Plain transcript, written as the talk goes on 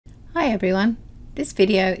Hi everyone, this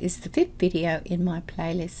video is the 5th video in my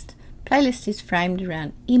playlist. Playlist is framed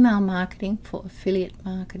around email marketing for affiliate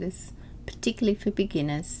marketers, particularly for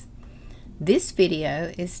beginners. This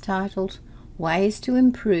video is titled Ways to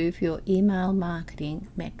Improve Your Email Marketing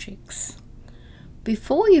Metrics.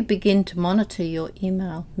 Before you begin to monitor your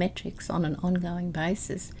email metrics on an ongoing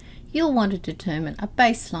basis, you'll want to determine a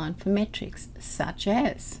baseline for metrics such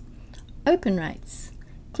as open rates,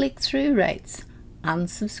 click-through rates,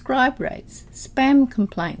 unsubscribe rates, spam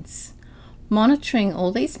complaints. Monitoring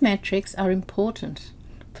all these metrics are important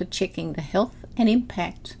for checking the health and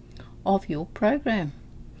impact of your program.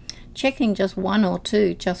 Checking just one or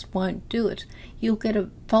two just won't do it. You'll get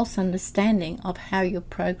a false understanding of how your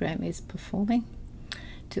program is performing.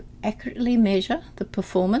 To accurately measure the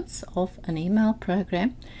performance of an email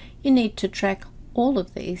program, you need to track all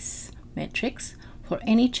of these metrics for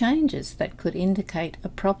any changes that could indicate a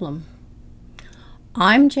problem.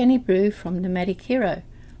 I'm Jenny Brew from Nomadic Hero.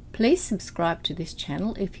 Please subscribe to this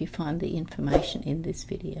channel if you find the information in this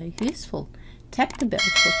video useful. Tap the bell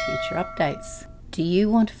for future updates. Do you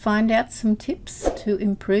want to find out some tips to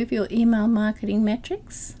improve your email marketing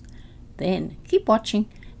metrics? Then keep watching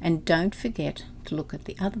and don't forget to look at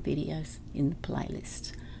the other videos in the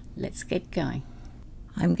playlist. Let's get going.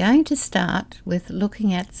 I'm going to start with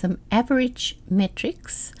looking at some average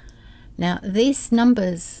metrics. Now these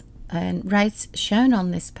numbers and rates shown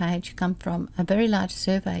on this page come from a very large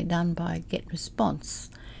survey done by GetResponse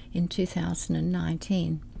in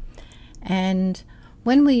 2019. And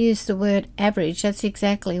when we use the word average, that's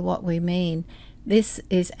exactly what we mean. This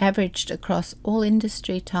is averaged across all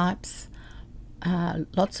industry types,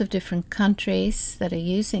 lots of different countries that are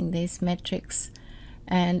using these metrics,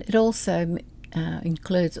 and it also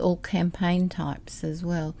includes all campaign types as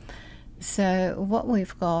well. So what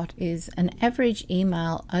we've got is an average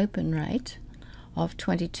email open rate of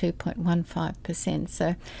 22.15%.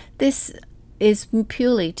 So this is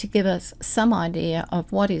purely to give us some idea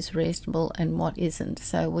of what is reasonable and what isn't.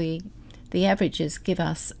 So the averages give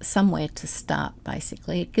us somewhere to start,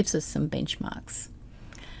 basically. It gives us some benchmarks.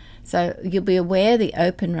 So you'll be aware the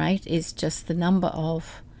open rate is just the number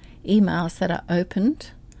of emails that are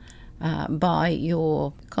opened by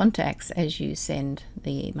your contacts as you send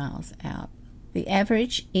the emails out. The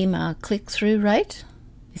average email click-through rate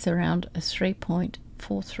is around a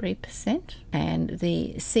 3.43%, and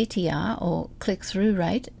the CTR or click-through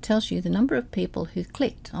rate tells you the number of people who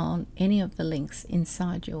clicked on any of the links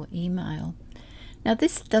inside your email. Now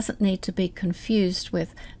this doesn't need to be confused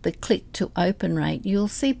with the click-to-open rate. You'll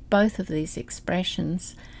see both of these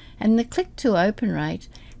expressions, and the click-to-open rate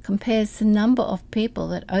compares the number of people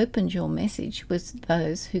that opened your message with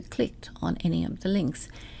those who clicked on any of the links.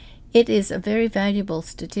 It is a very valuable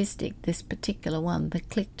statistic, this particular one, the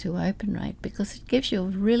click-to-open rate, because it gives you a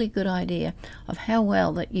really good idea of how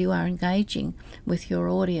well that you are engaging with your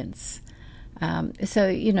audience. So,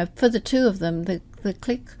 you know, for the two of them, the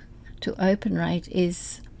click-to-open rate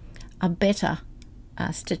is a better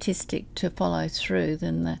statistic to follow through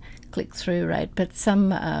than the click-through rate, but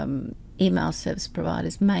some email service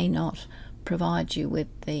providers may not provide you with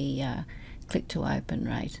the click-to-open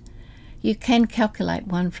rate. You can calculate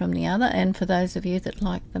one from the other, and for those of you that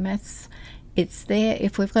like the maths, it's there.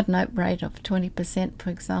 If we've got an open rate of 20%, for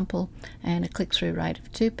example, and a click-through rate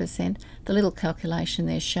of 2%, the little calculation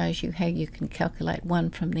there shows you how you can calculate one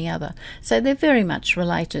from the other. So they're very much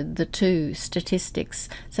related, the two statistics,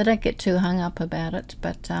 so don't get too hung up about it,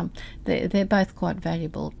 but they're both quite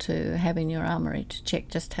valuable to have in your armory to check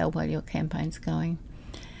just how well your campaign's going.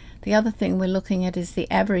 The other thing we're looking at is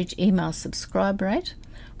the average email subscribe rate,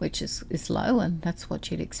 which is low, and that's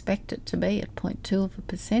what you'd expect it to be at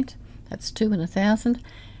 0.2%. That's 2 in 1,000,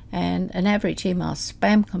 and an average email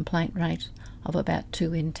spam complaint rate of about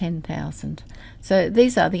 2 in 10,000. So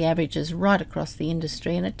these are the averages right across the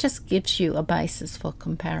industry, and it just gives you a basis for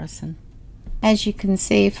comparison. As you can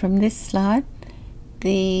see from this slide,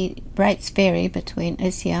 the rates vary between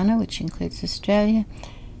Oceania, which includes Australia,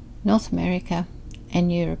 North America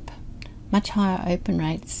and Europe. Much higher open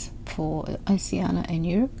rates for Oceania and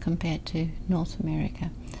Europe compared to North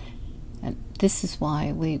America. And this is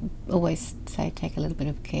why we always say take a little bit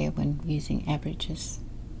of care when using averages.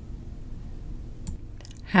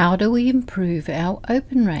 How do we improve our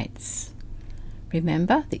open rates?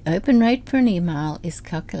 Remember, the open rate for an email is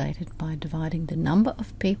calculated by dividing the number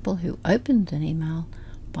of people who opened an email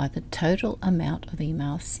by the total amount of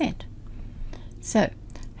emails sent. So,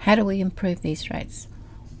 how do we improve these rates?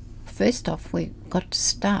 First off, we've got to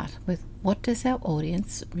start with, what does our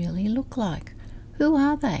audience really look like? Who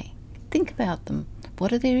are they? Think about them.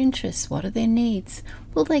 What are their interests? What are their needs?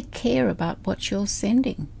 Will they care about what you're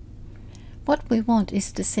sending? What we want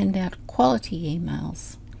is to send out quality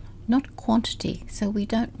emails, not quantity, so we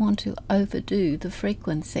don't want to overdo the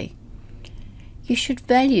frequency. You should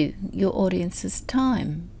value your audience's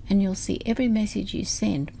time, and you'll see every message you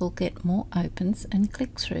send will get more opens and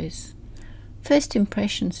click-throughs. First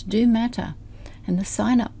impressions do matter, and the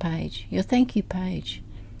sign-up page, your thank you page,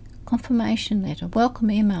 confirmation letter, welcome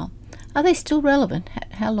email, are they still relevant?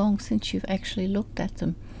 How long since you've actually looked at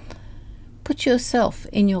them? Put yourself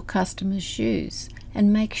in your customer's shoes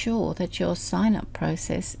and make sure that your sign-up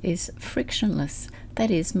process is frictionless.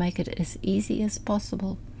 That is, make it as easy as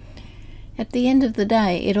possible. At the end of the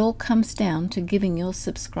day, it all comes down to giving your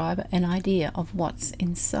subscriber an idea of what's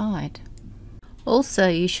inside. Also,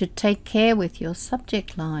 you should take care with your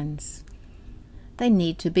subject lines. They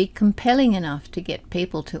need to be compelling enough to get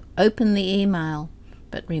people to open the email.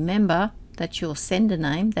 But remember that your sender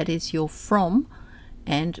name, that is your from,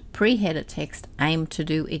 and pre-header text aim to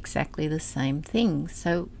do exactly the same thing.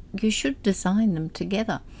 So you should design them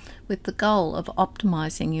together with the goal of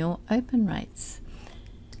optimizing your open rates.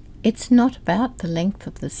 It's not about the length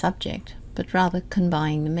of the subject, but rather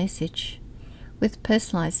conveying the message. With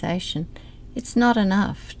personalization, it's not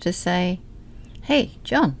enough to say, "Hey,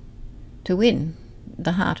 John," to win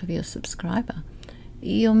the heart of your subscriber.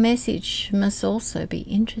 Your message must also be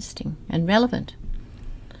interesting and relevant.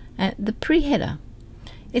 The pre-header,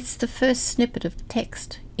 it's the first snippet of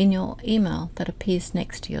text in your email that appears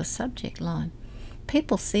next to your subject line.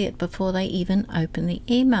 People see it before they even open the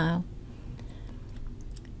email.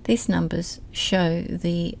 These numbers show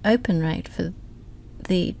the open rate for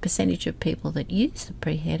the percentage of people that use the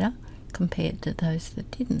pre-header compared to those that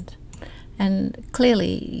didn't. And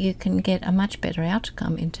clearly you can get a much better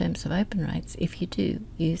outcome in terms of open rates if you do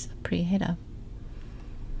use a pre-header.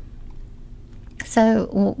 So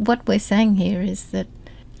what we're saying here is that,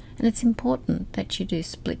 and it's important that you do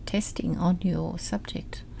split testing on your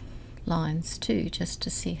subject lines too, just to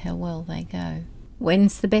see how well they go.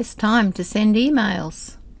 When's the best time to send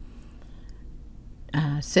emails?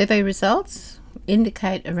 Survey results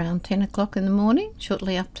indicate around 10 o'clock in the morning,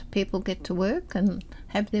 shortly after people get to work and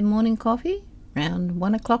have their morning coffee, around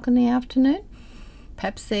 1 o'clock in the afternoon.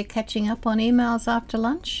 Perhaps they're catching up on emails after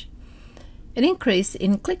lunch. An increase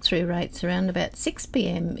in click-through rates around about 6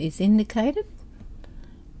 p.m. is indicated.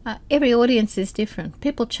 Every audience is different.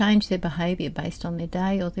 People change their behaviour based on their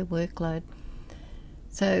day or their workload.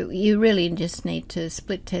 So you really just need to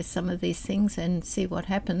split test some of these things and see what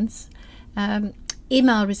happens.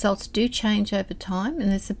 Email results do change over time,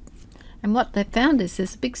 and what they found is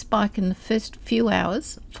there's a big spike in the first few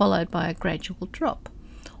hours, followed by a gradual drop.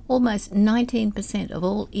 Almost 19% of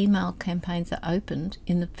all email campaigns are opened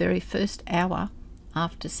in the very first hour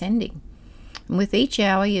after sending. And with each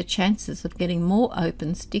hour, your chances of getting more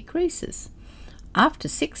opens decreases. After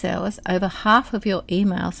 6 hours, over half of your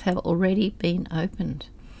emails have already been opened.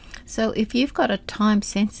 So if you've got a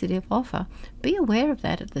time-sensitive offer, be aware of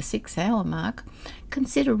that at the 6-hour mark.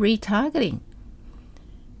 Consider retargeting.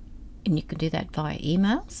 And you can do that via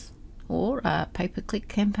emails or a pay-per-click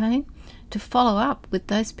campaign to follow up with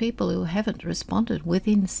those people who haven't responded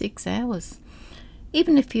within 6 hours.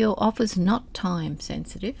 Even if your offer's not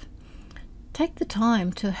time-sensitive, take the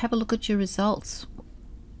time to have a look at your results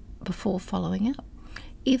before following up.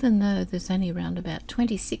 Even though there's only around about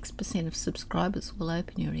 26% of subscribers will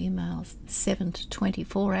open your emails 7 to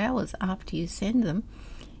 24 hours after you send them,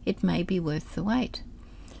 it may be worth the wait.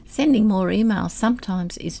 Sending more emails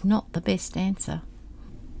sometimes is not the best answer.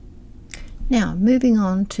 Now, moving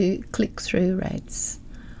on to click-through rates.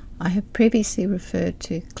 I have previously referred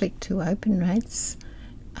to click-to-open rates.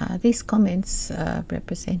 These comments are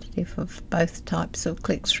representative of both types of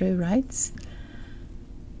click-through rates.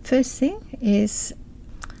 First thing is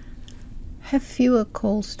have fewer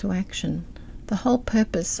calls to action. The whole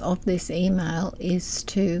purpose of this email is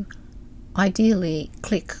to ideally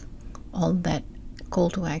click on that call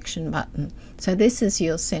to action button. So this is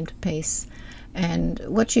your centerpiece, and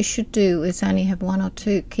what you should do is only have 1 or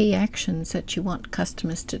 2 key actions that you want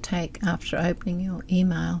customers to take after opening your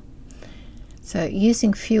email. So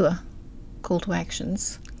using fewer call to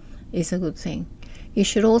actions is a good thing. You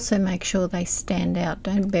should also make sure they stand out.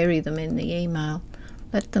 Don't bury them in the email.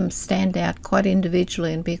 Let them stand out quite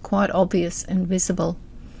individually and be quite obvious and visible.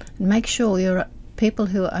 And make sure your people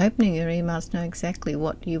who are opening your emails know exactly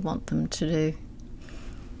what you want them to do.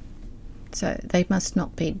 So they must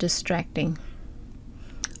not be distracting.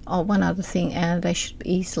 Oh, one other thing, they should be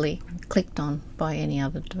easily clicked on by any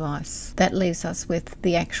other device. That leaves us with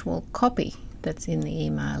the actual copy that's in the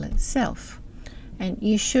email itself. And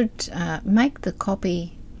you should make the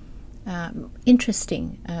copy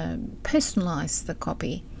interesting, personalize the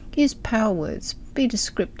copy Use power words. Be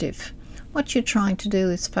descriptive. What you're trying to do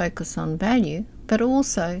is focus on value, but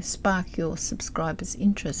also spark your subscribers'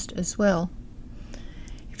 interest as well.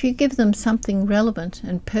 If you give them something relevant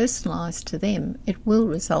and personalised to them, it will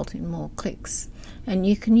result in more clicks. And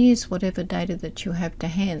you can use whatever data that you have to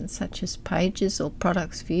hand, such as pages or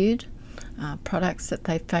products viewed, products that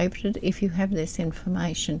they favoured. If you have this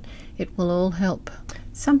information, it will all help.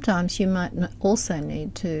 Sometimes you might also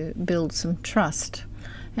need to build some trust.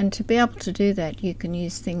 And to be able to do that, you can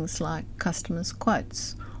use things like customers'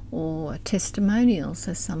 quotes or testimonials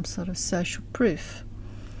as some sort of social proof.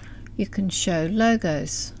 You can show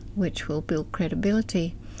logos, which will build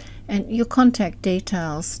credibility, and your contact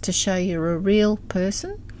details to show you're a real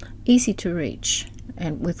person, easy to reach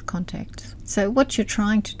and with contacts. So what you're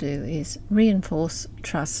trying to do is reinforce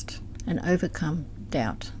trust and overcome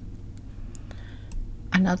doubt.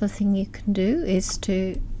 Another thing you can do is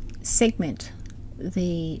to segment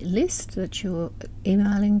the list that you're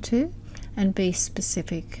emailing to and be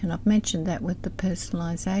specific, and I've mentioned that with the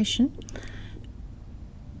personalization.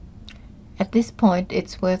 At this point,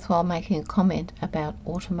 it's worthwhile making a comment about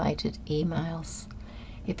automated emails.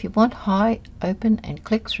 If you want high open and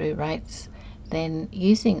click-through rates, then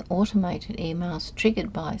using automated emails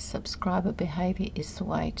triggered by subscriber behavior is the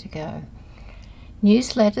way to go.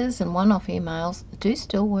 Newsletters and one-off emails do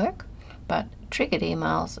still work, but triggered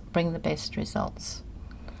emails bring the best results.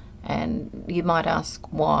 And you might ask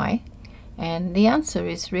why, and the answer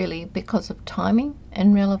is really because of timing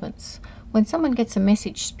and relevance. When someone gets a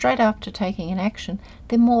message straight after taking an action,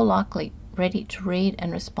 they're more likely ready to read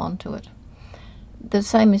and respond to it. The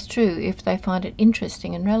same is true if they find it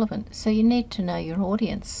interesting and relevant, so you need to know your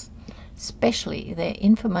audience, especially their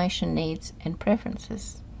information needs and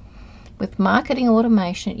preferences. With marketing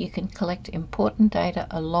automation, you can collect important data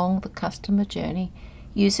along the customer journey,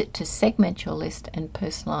 use it to segment your list and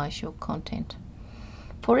personalize your content.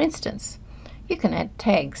 For instance, you can add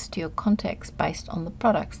tags to your contacts based on the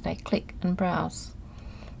products they click and browse.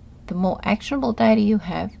 The more actionable data you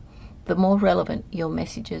have, the more relevant your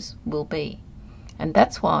messages will be. And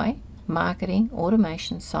that's why marketing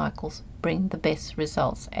automation cycles bring the best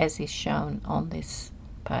results, as is shown on this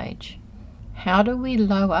page. How do we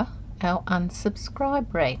lower our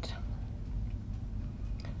unsubscribe rate?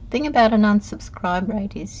 The thing about an unsubscribe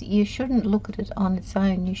rate is you shouldn't look at it on its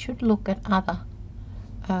own. You should look at other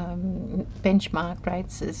benchmark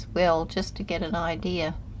rates as well, just to get an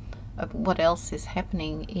idea of what else is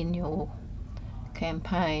happening in your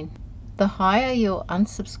campaign. The higher your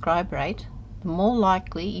unsubscribe rate, the more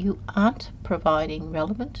likely you aren't providing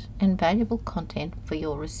relevant and valuable content for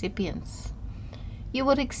your recipients. You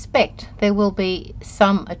would expect there will be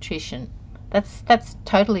some attrition. That's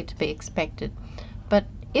totally to be expected. But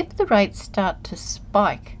if the rates start to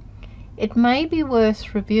spike, it may be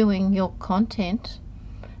worth reviewing your content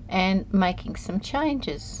and making some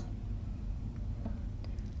changes.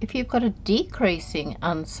 If you've got a decreasing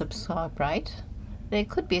unsubscribe rate, there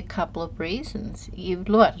could be a couple of reasons. You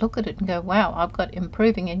look at it and go, wow, I've got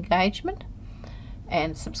improving engagement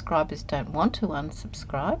and subscribers don't want to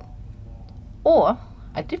unsubscribe. Or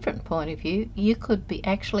a different point of view, you could be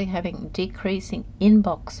actually having decreasing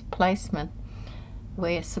inbox placement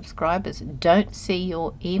where subscribers don't see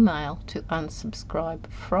your email to unsubscribe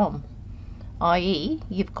from, i.e.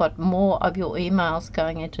 you've got more of your emails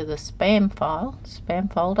going into the spam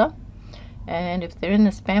folder, and if they're in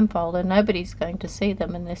the spam folder, nobody's going to see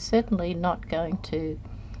them, and they're certainly not going to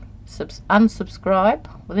unsubscribe.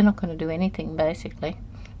 Well, they're not going to do anything basically.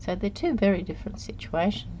 So they're two very different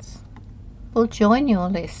situations. Well, join your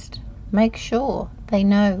list. Make sure they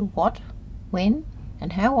know what, when,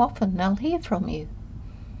 and how often they'll hear from you.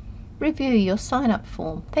 Review your sign-up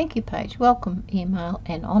form, thank you page, welcome email,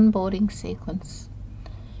 and onboarding sequence.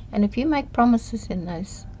 And if you make promises in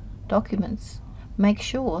those documents, make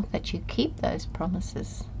sure that you keep those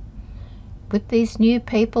promises. With these new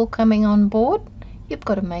people coming on board, you've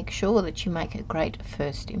got to make sure that you make a great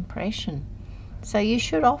first impression. So you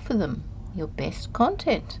should offer them your best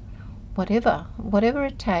content. Whatever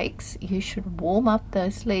it takes, you should warm up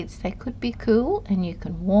those leads. They could be cool, and you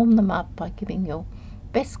can warm them up by giving your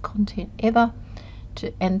best content ever,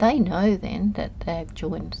 and they know then that they've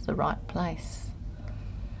joined the right place.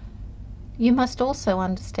 You must also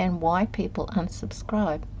understand why people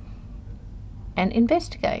unsubscribe and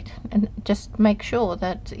investigate, and just make sure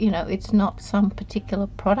that it's not some particular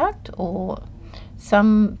product or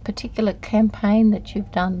some particular campaign that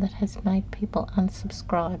you've done that has made people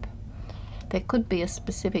unsubscribe. There could be a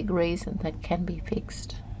specific reason that can be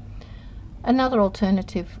fixed. Another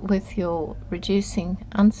alternative with your reducing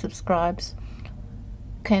unsubscribes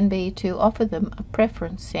can be to offer them a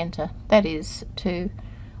preference center, that is, to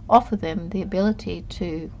offer them the ability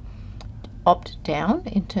to opt down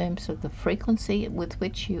in terms of the frequency with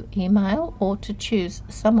which you email, or to choose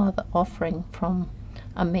some other offering from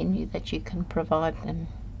a menu that you can provide them.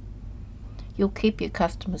 You'll keep your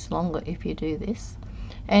customers longer if you do this.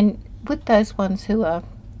 And with those ones who are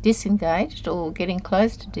disengaged or getting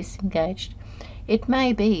close to disengaged, it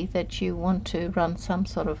may be that you want to run some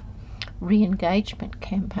sort of re-engagement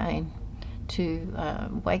campaign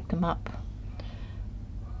to wake them up.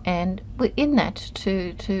 And in that,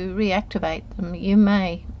 to reactivate them, you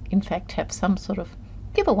may in fact have some sort of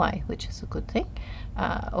giveaway, which is a good thing,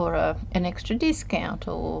 or an extra discount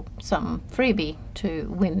or some freebie to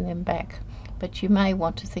win them back. But you may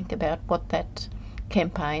want to think about what that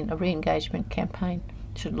campaign, a re-engagement campaign,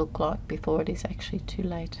 should look like before it is actually too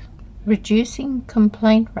late. Reducing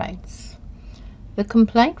complaint rates. The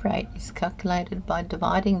complaint rate is calculated by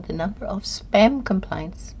dividing the number of spam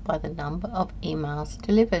complaints by the number of emails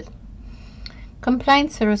delivered.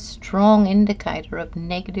 Complaints are a strong indicator of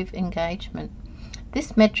negative engagement.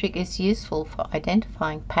 This metric is useful for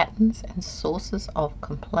identifying patterns and sources of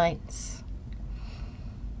complaints.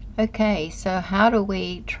 Okay, so how do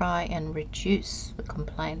we try and reduce the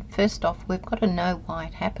complaint? First off, we've got to know why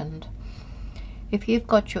it happened. If you've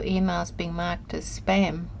got your emails being marked as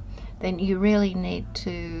spam, then you really need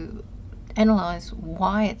to analyze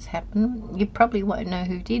why it's happened. You probably won't know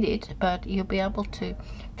who did it, but you'll be able to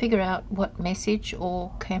figure out what message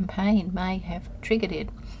or campaign may have triggered it,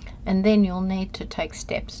 and then you'll need to take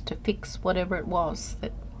steps to fix whatever it was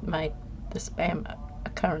that made the spam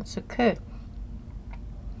occurrence occur.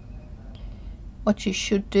 What you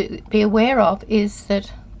should be aware of is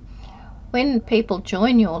that when people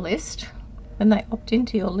join your list, when they opt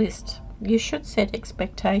into your list, you should set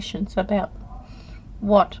expectations about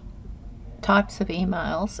what types of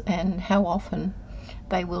emails and how often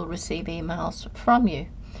they will receive emails from you.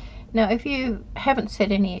 Now, if you haven't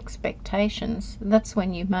set any expectations, that's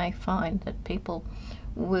when you may find that people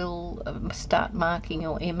will start marking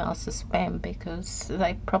your emails as spam because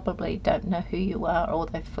they probably don't know who you are, or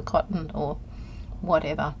they've forgotten, or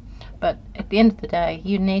whatever. But at the end of the day,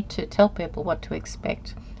 you need to tell people what to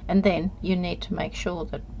expect, and then you need to make sure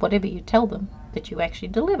that whatever you tell them, that you actually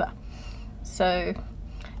deliver. So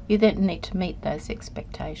you then need to meet those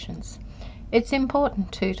expectations. It's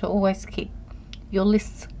important too to always keep your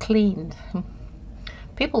lists cleaned.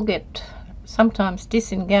 People get sometimes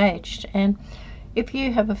disengaged, and if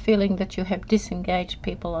you have a feeling that you have disengaged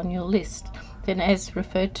people on your list, then, as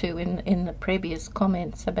referred to in the previous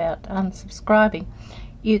comments about unsubscribing,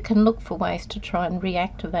 you can look for ways to try and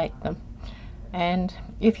reactivate them. And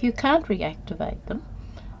if you can't reactivate them,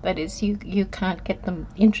 that is, you can't get them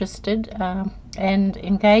interested and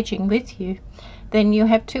engaging with you, then you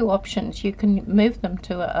have two options. You can move them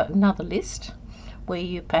to another list where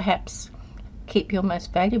you perhaps keep your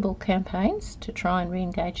most valuable campaigns to try and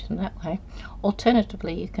re-engage them that way.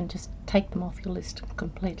 Alternatively, you can just take them off your list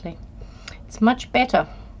completely. It's much better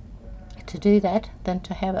to do that than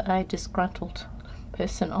to have a disgruntled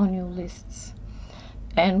person on your lists.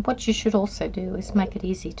 And what you should also do is make it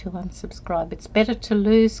easy to unsubscribe. It's better to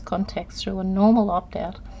lose contacts through a normal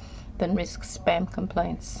opt-out than risk spam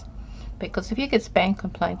complaints, because if you get spam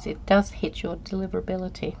complaints, it does hit your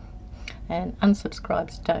deliverability, and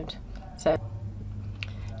unsubscribes don't. So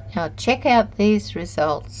now check out these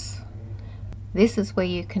results. This is where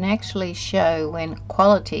you can actually show when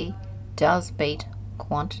quality does beat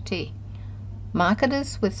quantity.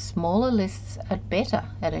 Marketers with smaller lists are better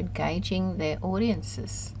at engaging their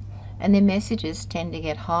audiences, and their messages tend to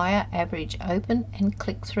get higher average open and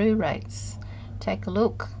click-through rates. Take a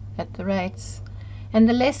look at the rates. And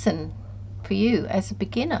the lesson for you as a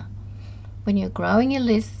beginner: when you're growing your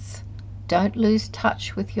lists, don't lose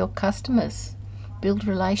touch with your customers. Build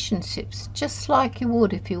relationships just like you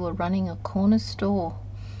would if you were running a corner store.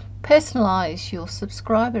 Personalize your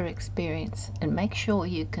subscriber experience and make sure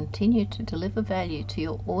you continue to deliver value to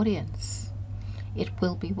your audience. It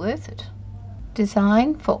will be worth it.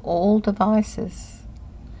 Design for all devices.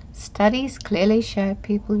 Studies clearly show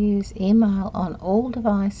people use email on all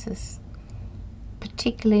devices,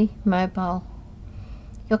 particularly mobile.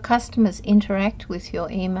 Your customers interact with your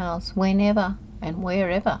emails whenever and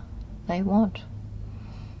wherever they want.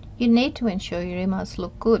 You need to ensure your emails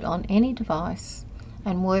look good on any device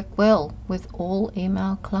and work well with all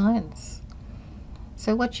email clients.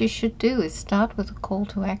 So what you should do is start with a call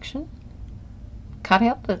to action. Cut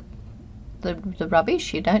out the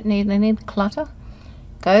rubbish. You don't need any clutter.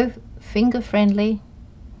 Go finger friendly.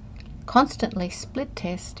 Constantly split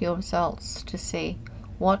test your results to see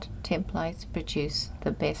what templates produce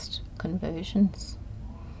the best conversions.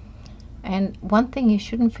 And one thing you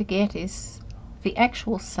shouldn't forget is the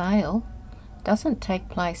actual sale doesn't take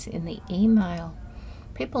place in the email.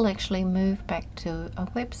 People actually move back to a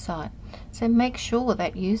website. So make sure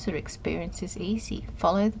that user experience is easy.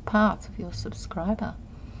 Follow the path of your subscriber.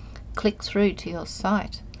 Click through to your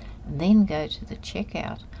site and then go to the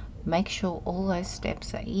checkout. Make sure all those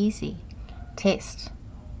steps are easy. Test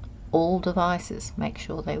all devices. Make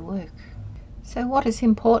sure they work. So what is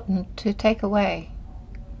important to take away?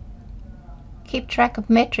 Keep track of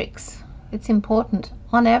metrics. It's important.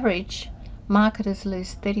 On average, marketers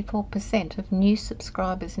lose 34% of new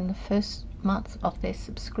subscribers in the first month of their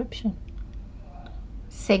subscription.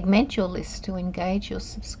 Segment your list to engage your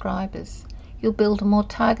subscribers. You'll build more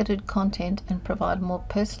targeted content and provide a more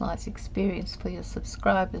personalized experience for your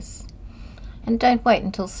subscribers. And don't wait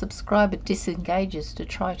until subscriber disengages to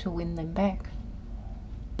try to win them back.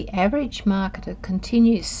 The average marketer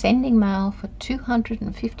continues sending mail for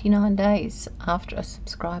 259 days after a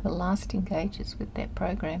subscriber last engages with their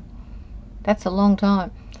program. That's a long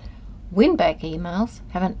time. Win-back emails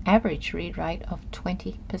have an average read rate of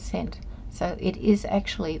 20%, so it is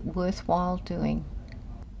actually worthwhile doing.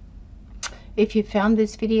 If you found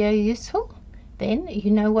this video useful, then you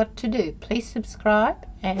know what to do. Please subscribe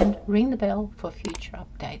and ring the bell for future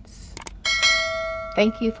updates.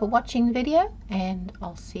 Thank you for watching the video, and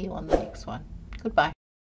I'll see you on the next one. Goodbye.